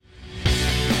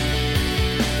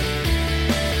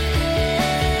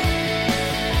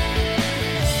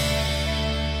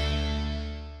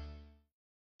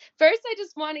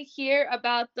want to hear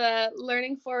about the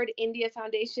Learning Forward India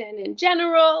Foundation in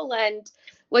general and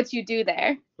what you do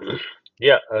there.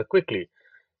 Yeah, quickly.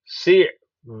 See,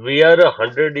 we are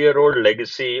 100-year-old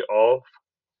legacy of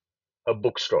a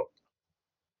bookstore.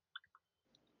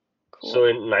 So Cool.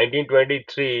 in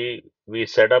 1923, we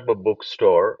set up a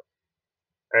bookstore,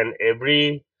 and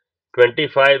every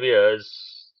 25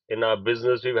 years in our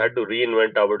business, we've had to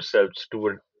reinvent ourselves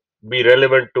to be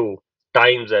relevant to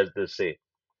times, as they say.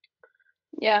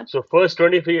 Yeah. So first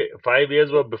 25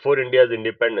 years were before India's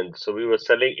independence. So we were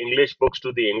selling English books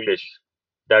to the English.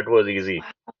 That was easy.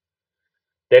 Wow.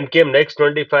 Then came next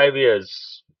 25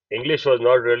 years. English was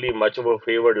not really much of a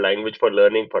favored language for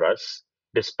learning for us,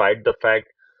 despite the fact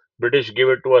British gave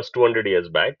it to us 200 years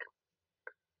back.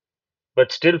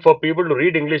 But still, for people to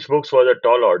read English books was a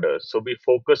tall order. So we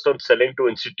focused on selling to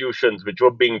institutions which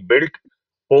were being built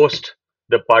post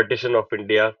the partition of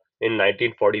India in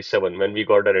 1947 when we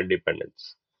got our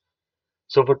independence.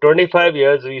 So for 25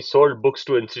 years, we sold books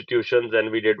to institutions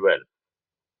and we did well.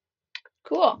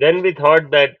 Cool. Then we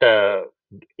thought that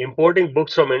importing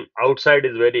books from outside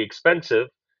is very expensive.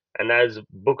 And as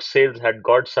book sales had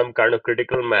got some kind of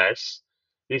critical mass,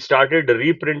 we started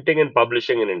reprinting and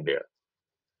publishing in India.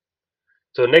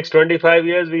 So next 25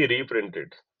 years, we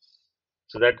reprinted.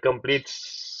 So that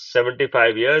completes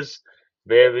 75 years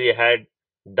where we had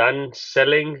done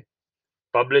selling,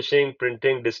 publishing,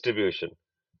 printing, distribution.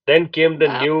 Then came the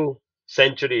Wow. new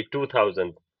century,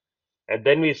 2000. And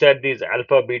then we said these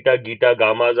alpha, beta, gita,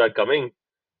 gammas are coming.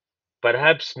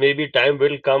 Perhaps maybe time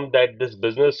will come that this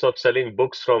business of selling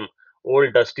books from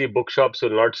old dusty bookshops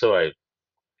will not survive.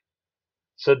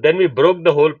 So then we broke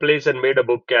the whole place and made a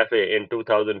book cafe in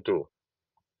 2002.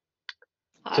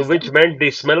 So which Awesome. meant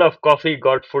the smell of coffee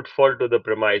got footfall to the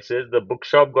premises, the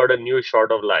bookshop got a new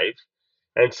shot of life,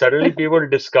 and suddenly people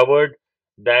discovered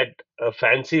that a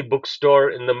fancy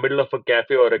bookstore in the middle of a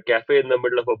cafe or a cafe in the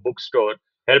middle of a bookstore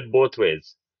helped both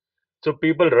ways. So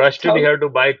people rushed in Totally. here to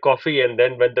buy coffee, and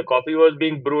then when the coffee was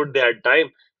being brewed, they had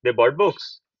time, they bought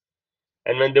books.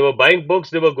 And when they were buying books,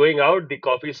 they were going out, the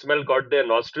coffee smell got their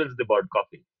nostrils, they bought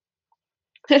coffee.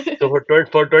 So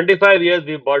for 25 years,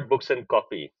 we bought books and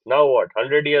coffee. Now what?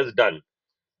 100 years done.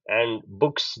 And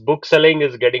book selling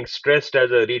is getting stressed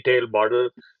as a retail model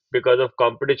because of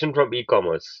competition from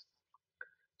e-commerce.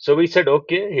 So we said,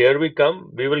 okay, here we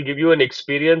come. We will give you an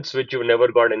experience which you've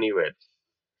never got anywhere.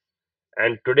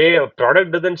 And today, a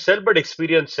product doesn't sell, but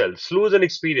experience sells. Slew is an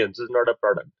experience, is not a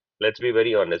product. Let's be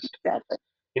very honest. Exactly.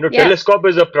 You know, Yeah. telescope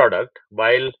is a product,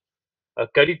 while a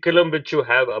curriculum which you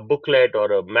have, a booklet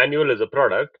or a manual is a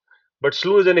product, but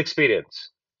slew is an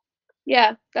experience.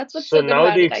 Yeah. That's what's So so good now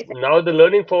about the it, I think. now the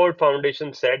Learning Forward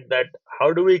Foundation said that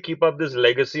how do we keep up this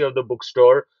legacy of the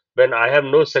bookstore when I have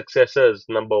no successors,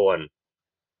 number one.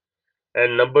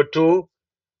 And number two,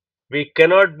 we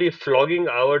cannot be flogging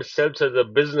ourselves as a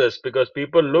business because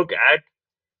people look at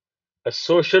a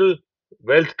social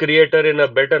wealth creator in a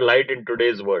better light in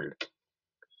today's world.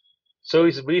 So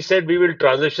we said we will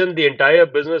transition the entire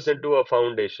business into a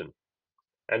foundation.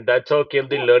 And that's how came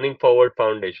the Cool. Learning Forward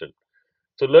Foundation.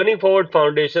 So Learning Forward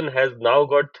Foundation has now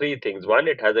got three things. One,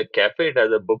 it has a cafe, it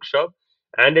has a bookshop,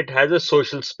 and it has a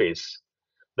social space.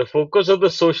 The focus of the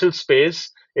social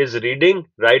space is reading,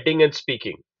 writing, and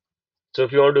speaking. So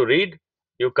if you want to read,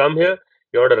 you come here.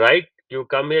 You want to write, you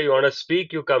come here. You want to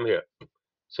speak, you come here.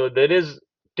 So there is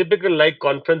typical like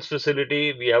conference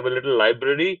facility. We have a little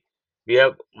library. We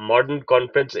have modern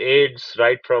conference aids,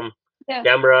 right from Yeah.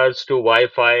 cameras to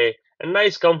Wi-Fi, a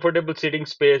nice comfortable sitting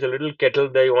space, a little kettle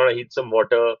there. You want to heat some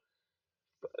water,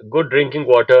 good drinking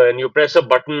water, and you press a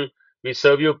button. We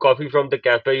serve you coffee from the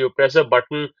cafe. You press a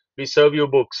button, we serve you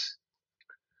books.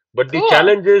 But Cool.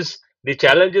 the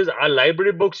challenge is our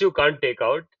library books you can't take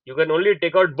out. You can only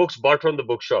take out books bought from the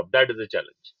bookshop. That is the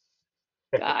challenge.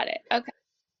 Got it. Okay.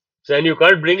 So, and you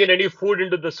can't bring in any food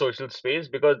into the social space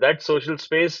because that social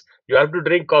space you have to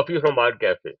drink coffee from our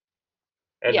cafe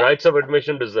and Yeah. rights of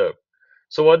admission reserved.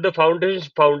 So, what the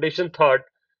foundation thought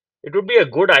it would be a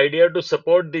good idea to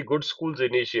support the Good Schools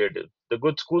initiative. The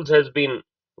Good Schools has been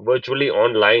virtually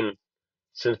online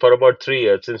since for about 3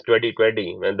 years, since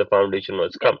 2020, when the foundation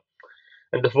was Yeah. come.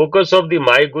 And the focus of the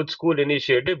My Good School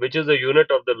initiative, which is a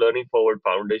unit of the Learning Forward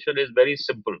Foundation, is very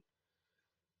simple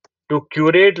to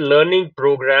curate learning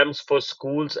programs for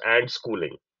schools and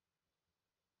schooling.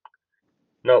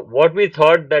 Now, what we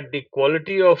thought that the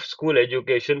quality of school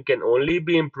education can only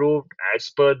be improved as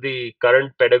per the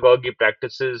current pedagogy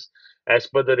practices, as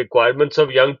per the requirements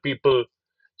of young people.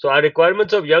 So, our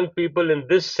requirements of young people in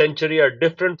this century are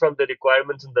different from the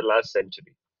requirements in the last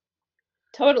century.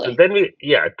 So Totally. then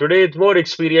today it's more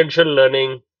experiential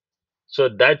learning. So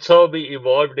that's how we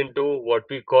evolved into what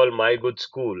we call My Good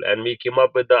School. And we came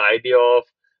up with the idea of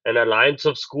an alliance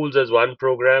of schools as one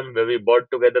program where we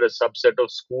brought together a subset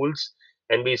of schools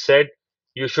and we said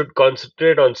you should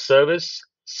concentrate on service,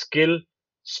 skill,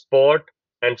 sport,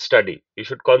 and study. You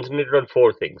should concentrate on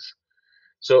four things.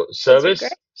 So, Those are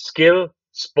great. service, skill,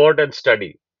 sport, and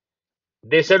study.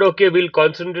 They said, okay, we'll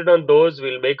concentrate on those,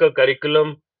 we'll make a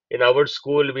curriculum in our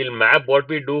school, we'll map what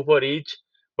we do for each,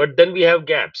 but then we have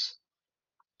gaps.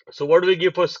 So what do we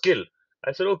give for skill?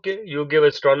 I said, okay, you give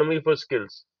astronomy for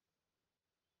skills.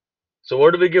 So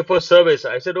what do we give for service?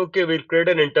 I said, okay, we'll create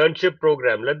an internship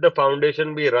program. Let the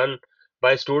foundation be run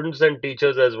by students and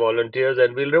teachers as volunteers,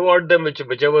 and we'll reward them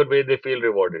whichever way they feel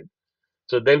rewarded.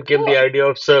 So then came the Cool. idea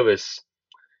of service.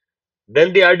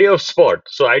 Then the idea of sport.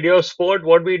 So idea of sport,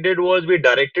 what we did was we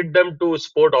directed them to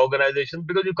sport organizations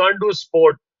because you can't do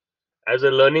sport as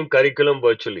a learning curriculum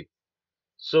virtually.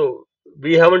 So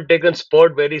we haven't taken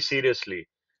sport very seriously.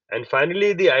 And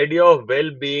finally, the idea of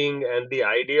well being and the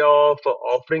idea of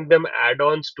offering them add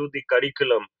ons to the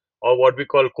curriculum or what we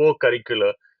call co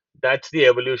curricular, that's the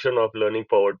evolution of Learning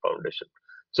Forward Foundation.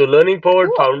 So, Learning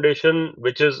Forward Cool. Foundation,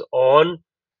 which is on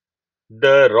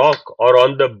the rock or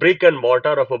on the brick and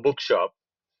mortar of a bookshop,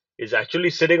 is actually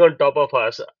sitting on top of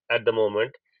us at the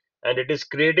moment. And it is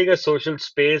creating a social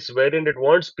space wherein it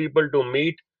wants people to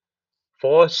meet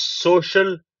for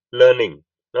social learning.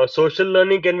 Now, social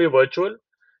learning can be virtual,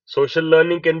 social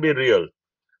learning can be real.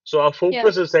 So, our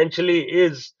Yeah, focus essentially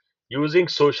is using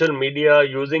social media,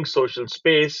 using social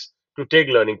space to take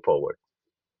learning forward.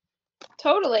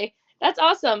 totally. That's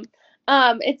awesome.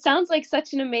 It sounds like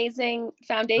such an amazing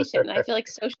foundation. I feel like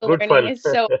social Good learning fun. is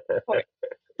so important.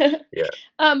 Yeah.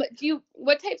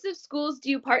 What types of schools do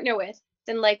you partner with?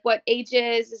 And like what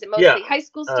ages? Is it Yeah. mostly high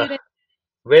school Uh, students?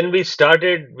 when we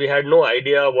started, we had no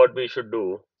idea what we should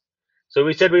do. So,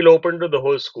 we said we'll open to the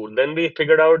whole school. Then we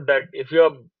figured out that if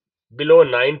you're below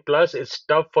 9 plus, it's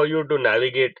tough for you to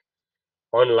navigate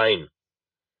online.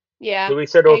 So Yeah, we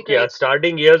said, I okay, agree. our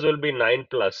starting years will be 9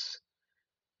 plus.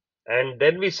 And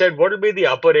then we said, what will be the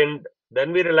upper end?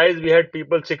 Then we realized we had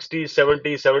people 60,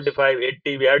 70, 75,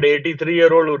 80. We had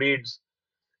 83-year-old who reads.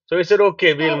 So we said,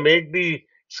 okay, we'll Oh, make the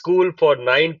school for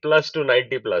 9 plus to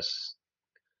 90 plus.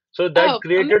 So that oh,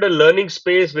 created a learning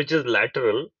space which is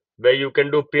lateral, where you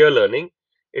can do peer learning.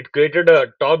 It created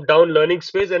a top down learning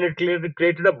space and it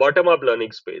created a bottom up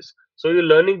learning space. So your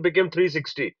learning became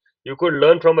 360. You could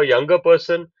learn from a younger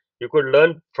person, you could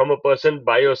learn from a person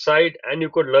by your side, and you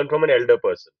could learn from an elder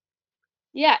person.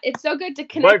 yeah. It's so good to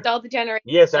But connect all the generations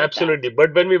yes, like that. absolutely.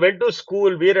 But when we went to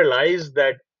school, we realized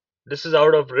that this is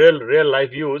out of real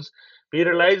life use. We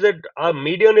realized that our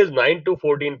median is 9 to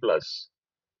 14 plus.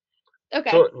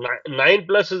 Okay, So 9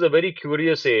 plus is a very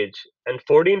curious age, and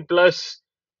 14 plus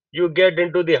you get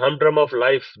into the humdrum of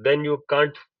life. Then you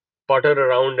can't potter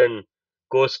around and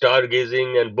go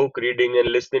stargazing and book reading and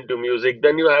listening to music.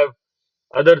 Then you have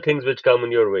other things which come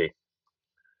in your way.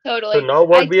 So totally. now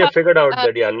what I we have taught. figured out Um,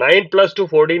 that yeah, 9 plus to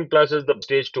 14 plus is the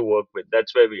best age to work with.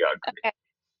 That's where we are today. okay,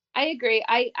 I agree.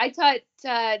 I taught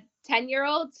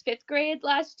 10-year-olds fifth grade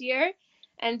last year,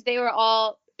 and they were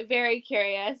all very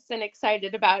curious and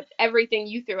excited about everything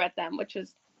you threw at them, which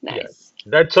was Yeah, nice.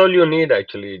 that's all you need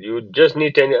actually. You just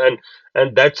need 10,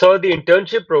 and that's how the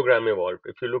internship program evolved.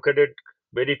 If you look at it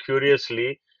very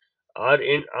curiously,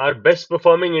 our best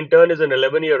performing intern is an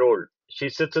 11-year-old. She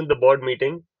sits in the board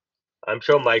meeting. I'm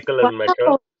sure Michael has met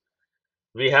her. Wow.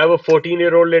 We have a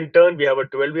 14-year-old intern, we have a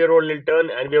 12-year-old intern,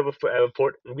 and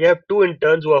we have two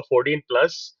interns who are 14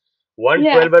 plus, one Yeah,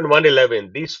 12 and one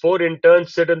 11. These four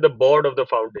interns sit in the board of the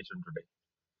foundation today.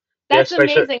 They are that's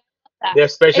special. amazing. I love that. They are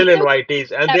special It's so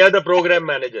invitees, and they that are the program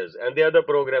managers, and they are the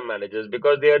program managers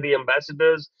because they are the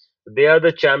ambassadors, they are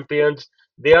the champions,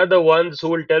 they are the ones who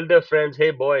will tell their friends,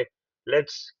 hey boy,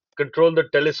 let's control the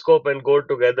telescope and go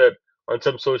together on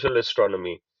some social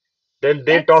astronomy. Then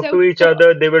they that's talk so to each cool.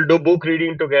 other, they will do book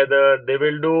reading together, they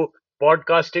will do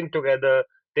podcasting together,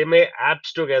 they make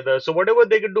apps together. So, whatever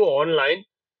they can do online,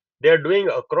 they are doing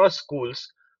across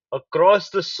schools, across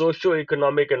the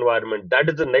socio-economic environment. That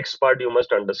is the next part you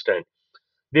must understand.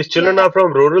 These children Yeah, are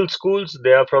from rural schools,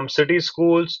 they are from city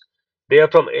schools, they are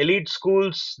from elite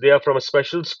schools, they are from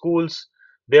special schools,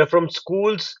 they are from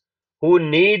schools who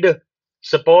need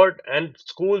support and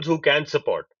schools who can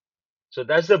support. So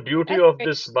that's the beauty that's of great.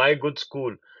 this My Good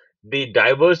School. The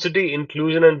diversity,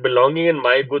 inclusion, and belonging in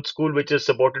My Good School, which is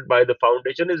supported by the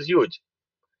foundation, is huge.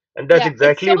 And that's Yeah,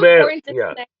 it's so exactly where, important to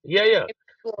yeah, connect yeah.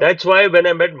 schools. That's why when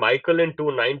I met Michael in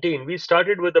 2019, we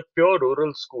started with a pure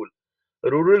rural school. A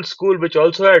rural school which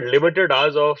also had limited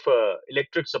hours of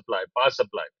electric supply, power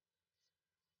supply.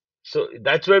 So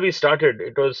that's where we started.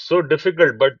 It was so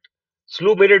difficult, but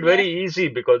SLU made it Yeah. very easy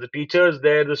because the teachers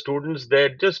there, the students there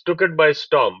just took it by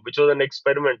storm, which was an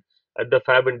experiment at the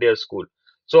Fab India school.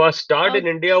 So our start Oh, in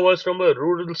India was from a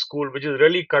rural school, which is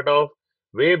really cut off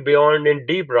way beyond in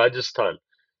deep Rajasthan.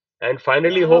 And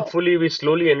finally, wow. hopefully, we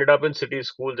slowly ended up in city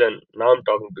schools, and now I'm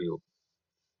talking to you.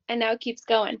 And now it keeps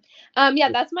going. Yeah,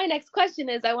 that's my next question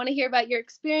is I want to hear about your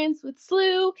experience with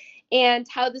SLU and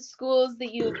how the schools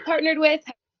that you've partnered with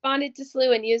have responded to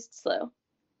SLU and used SLU.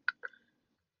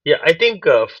 Yeah, I think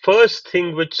first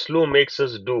thing which SLU makes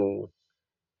us do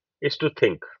is to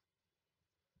think.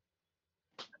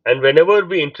 And whenever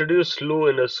we introduce SLU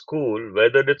in a school,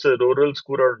 whether it's a rural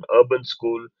school or an urban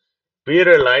school, we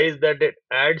realize that it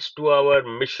adds to our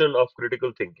mission of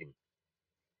critical thinking.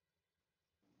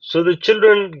 So the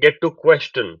children get to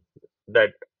question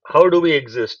that how do we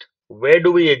exist? Where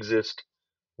do we exist?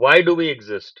 Why do we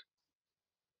exist?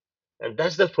 And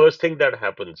that's the first thing that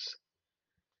happens.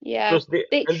 Yeah. Because they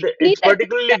They and need it's that.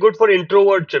 particularly good for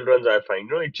introvert children, I find.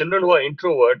 Children who are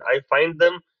introvert, I find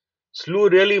them SLU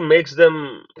really makes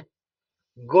them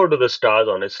go to the stars,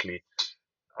 honestly.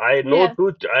 I know Yeah.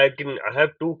 I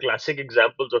have two classic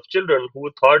examples of children who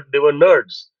thought they were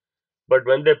nerds. But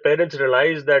when their parents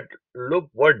realized that, look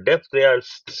what depth they are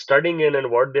studying in and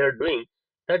what they are doing,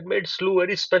 that made SLU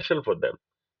very special for them.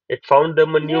 It found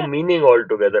them a new Yeah. meaning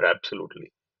altogether,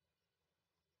 absolutely.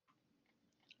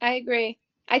 I agree.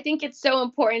 I think it's so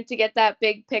important to get that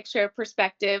big picture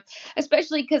perspective,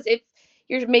 especially because if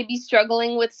you're maybe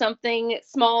struggling with something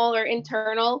small or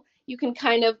internal, you can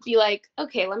kind of be like,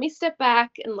 okay, let me step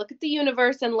back and look at the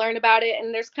universe and learn about it.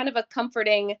 And there's kind of a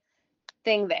comforting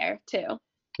thing there too.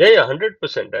 Yeah, yeah,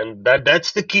 100%. And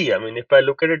that's the key. I mean, if I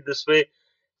look at it this way,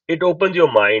 it opens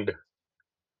your mind.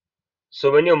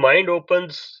 So when your mind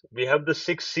opens, we have the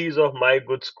 6 C's of My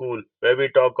Good School, where we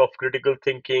talk of critical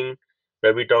thinking,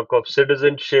 where we talk of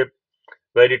citizenship,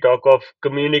 where you talk of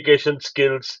communication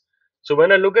skills. So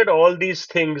when I look at all these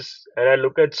things and I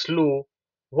look at SLU,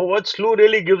 what SLU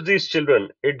really gives these children,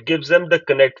 it gives them the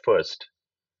connect first.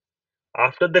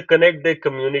 After the connect, they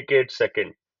communicate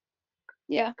second.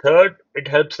 Yeah. Third, it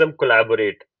helps them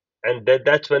collaborate, and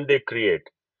that's when they create.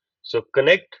 So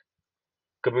connect,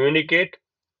 communicate,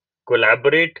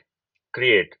 collaborate,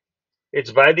 create.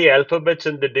 It's by the alphabets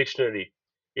in the dictionary.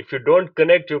 If you don't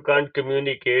connect, you can't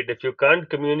communicate. If you can't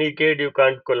communicate, you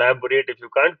can't collaborate. If you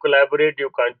can't collaborate, you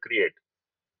can't create.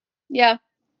 Yeah.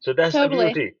 So that's the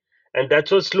Totally. beauty. And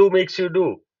that's what SLU makes you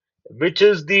do, which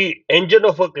is the engine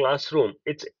of a classroom.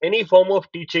 It's any form of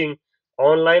teaching,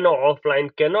 online or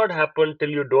offline, cannot happen till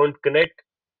you don't connect,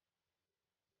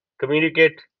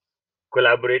 communicate,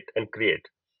 collaborate, and create.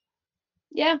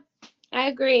 Yeah. I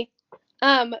agree.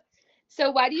 Um,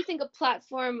 so why do you think a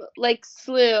platform like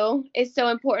SLU is so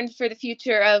important for the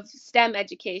future of STEM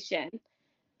education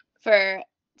for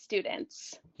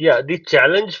students? Yeah, the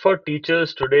challenge for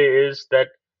teachers today is that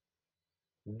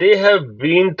they have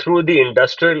been through the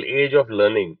industrial age of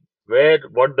learning, where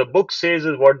what the book says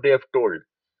is what they have told,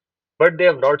 but they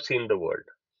have not seen the world.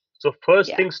 So, first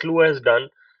Yeah. thing SLU has done,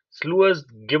 SLU has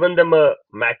given them a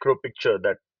macro picture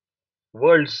that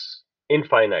world's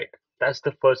infinite. That's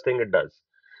the first thing it does.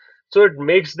 So it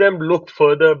makes them look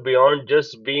further beyond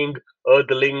just being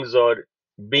earthlings or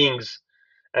beings.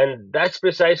 And that's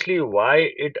precisely why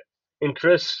it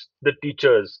interests the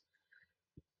teachers.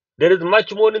 There is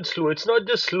much more in SLU. It's not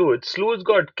just SLU. SLU's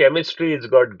got chemistry, it's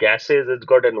got gases, it's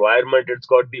got environment, it's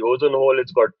got the ozone hole,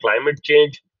 it's got climate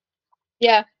change.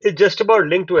 Yeah. It's just about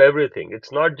linked to everything.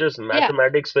 It's not just Yeah.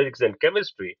 mathematics, physics, and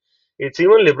chemistry. It's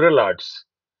even liberal arts.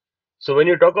 So when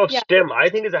you talk of Yeah. STEM, I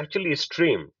think it's actually a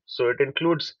stream. So it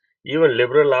includes even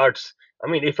liberal arts. I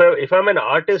mean, if I'm an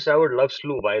artist, I would love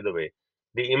SLU. By the way,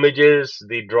 the images,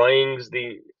 the drawings,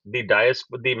 the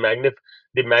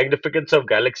magnificence of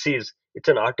galaxies. It's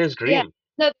an artist's Yeah. dream.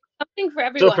 No, something for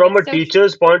So everyone. from It's a so true.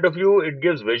 teacher's point of view, it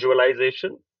gives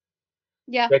visualization.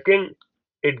 Yeah. Second,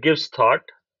 it gives thought.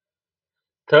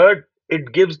 Third,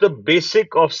 it gives the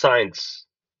basic of science.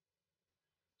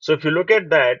 So if you look at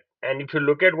that, and if you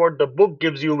look at what the book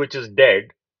gives you, which is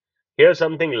dead, here's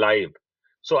something live.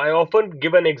 So I often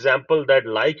give an example that,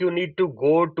 like, you need to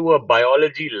go to a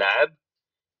biology lab,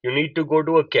 you need to go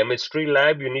to a chemistry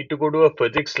lab, you need to go to a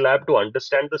physics lab to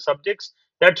understand the subjects.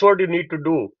 That's what you need to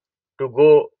do to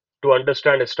go to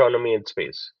understand astronomy and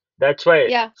space. That's why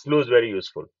Yeah. SLU is very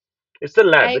useful. It's the I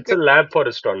lab. It's agree a lab for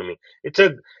astronomy. It's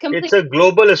completely. a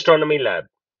global astronomy lab.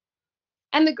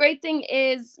 And the great thing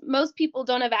is most people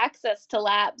don't have access to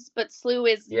labs, but SLU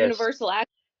is Yes. universal access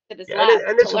to this Yeah, lab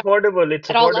and to it's learn affordable. It's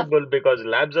at all levels. affordable because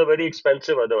labs are very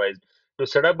expensive otherwise. To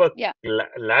set up a Yeah.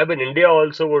 lab in India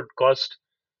also would cost.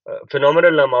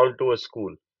 phenomenal amount to a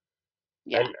school.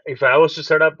 Yeah. And if I was to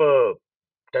set up a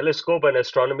telescope and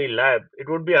astronomy lab, it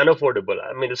would be unaffordable.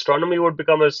 I mean, astronomy would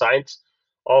become a science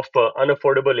of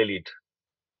unaffordable elite.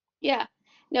 Yeah.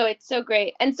 No, it's so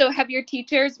great. And so have your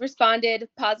teachers responded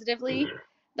positively,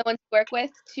 the ones you work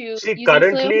with, to See, using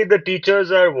SLU? currently the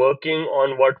teachers are working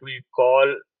on what we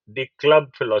call the club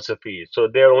philosophy. So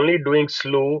they are only doing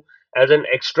SLU as an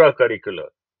extracurricular.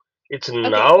 It's Okay,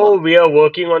 now cool. we are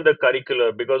working on the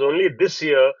curriculum because only this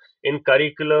year in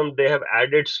curriculum they have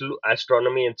added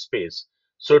astronomy and space.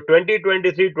 So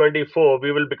 2023-24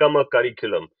 we will become a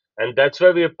curriculum, and that's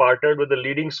why we have partnered with the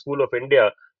leading school of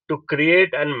India to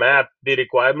create and map the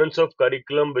requirements of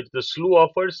curriculum which the SLU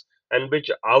offers and which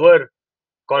our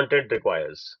content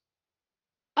requires.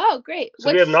 Oh, great.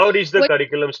 So we have now reached the What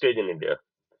curriculum stage in India.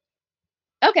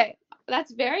 Okay,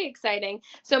 that's very exciting.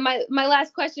 So my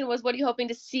last question was, what are you hoping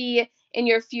to see in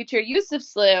your future use of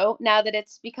SLU now that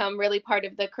it's become really part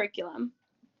of the curriculum?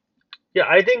 Yeah,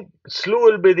 I think SLU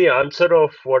will be the answer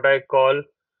of what I call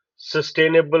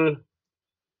sustainable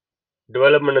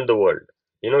development in the world.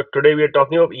 Today we are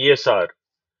talking of ESR.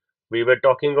 We were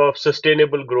talking of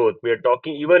sustainable growth. We are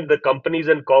talking, even the companies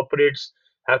and corporates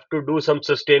have to do some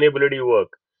sustainability work.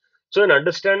 So, in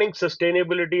understanding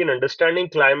sustainability, in understanding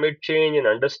climate change, in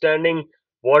understanding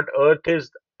what Earth is,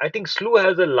 I think SLU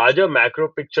has a larger macro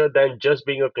picture than just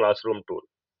being a classroom tool.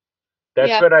 That's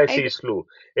Yeah, where I I see agree. SLU.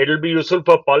 It'll be useful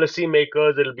for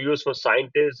policymakers, it'll be used for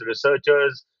scientists,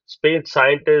 researchers, space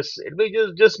scientists. It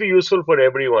will just be useful for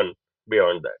everyone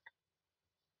beyond that.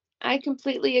 I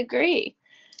completely agree.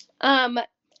 Um,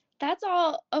 that's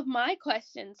all of my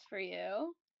questions for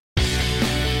you.